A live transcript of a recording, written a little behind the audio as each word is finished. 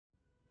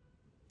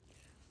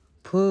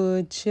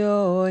Put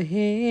your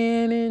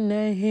hand in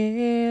the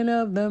hand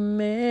of the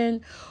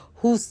man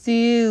who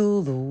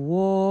still the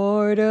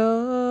waters.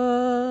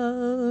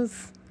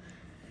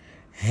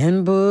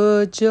 And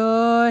put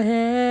your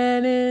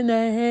hand in the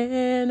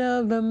hand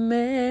of the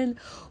man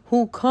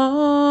who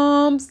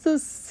calms the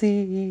sea.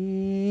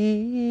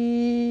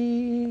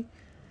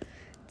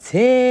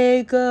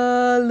 Take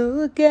a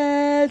look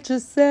at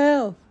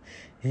yourself,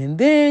 and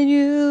then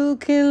you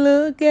can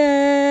look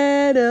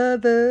at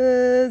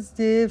others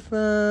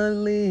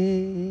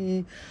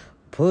differently.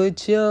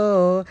 Put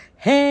your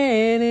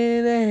hand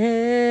in the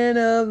hand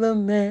of the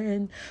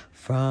man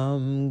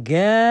from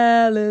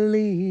Galilee.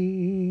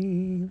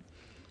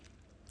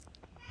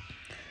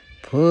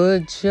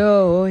 Put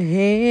your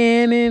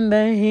hand in the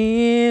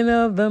hand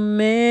of the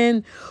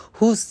man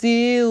who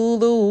still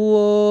the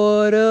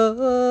waters.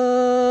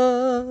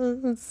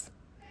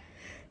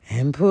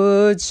 And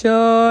put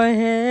your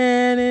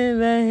hand in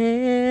the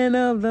hand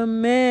of the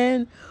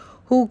man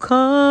who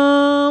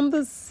calmed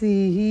the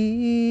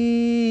sea.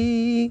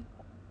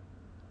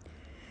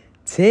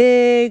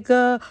 Take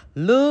a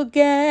look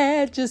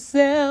at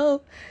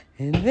yourself,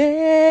 and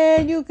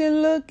then you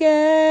can look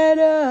at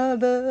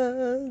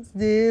others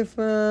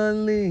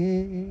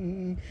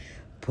differently.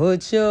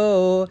 Put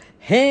your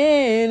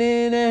hand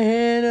in the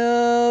hand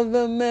of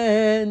the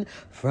man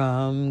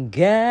from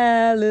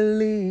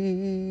Galilee.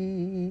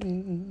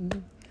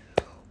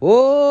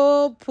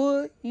 Oh,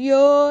 put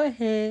your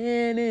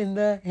hand in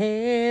the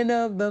hand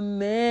of the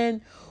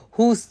man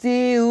who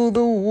still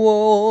the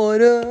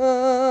waters.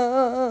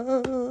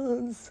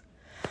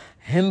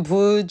 And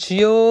put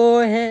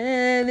your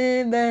hand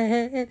in the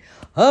hand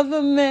of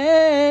the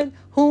man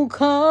who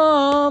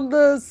calmed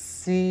the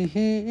sea.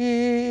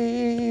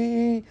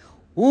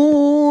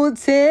 Ooh,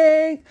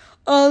 take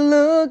a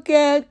look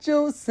at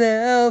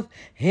yourself,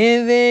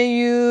 and then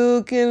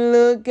you can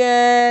look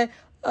at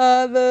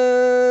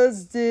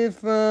others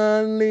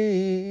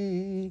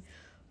differently.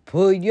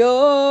 Put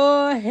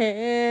your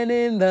hand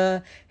in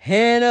the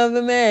hand of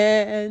the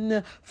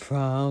man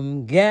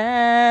from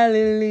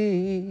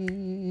Galilee.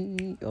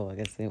 Oh, I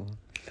gotta say one.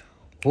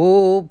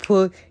 Oh,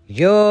 put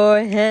your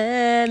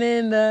hand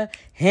in the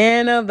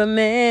hand of the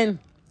man,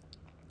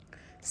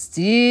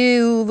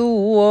 still the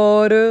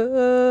waters.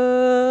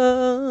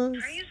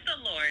 Praise the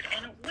Lord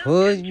and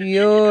Put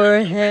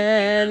your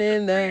hand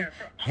in the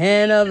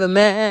hand of the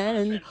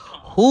man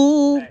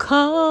who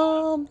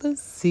calmed the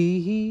sea.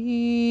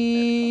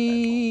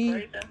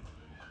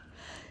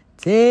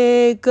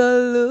 Take a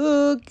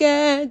look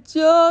at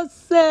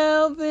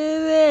yourself, and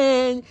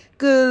then you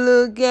can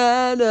look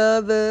at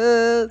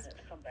others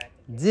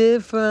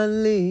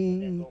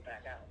differently.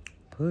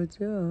 Put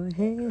your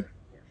hand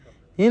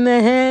in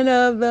the hand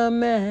of the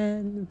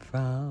man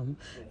from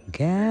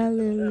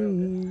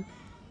Galilee.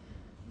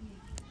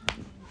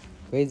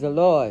 Praise the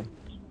Lord.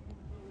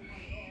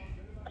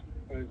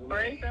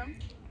 Praise Him.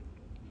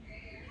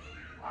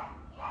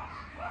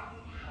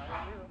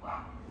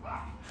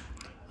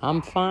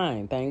 I'm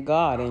fine, thank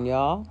God. And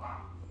y'all?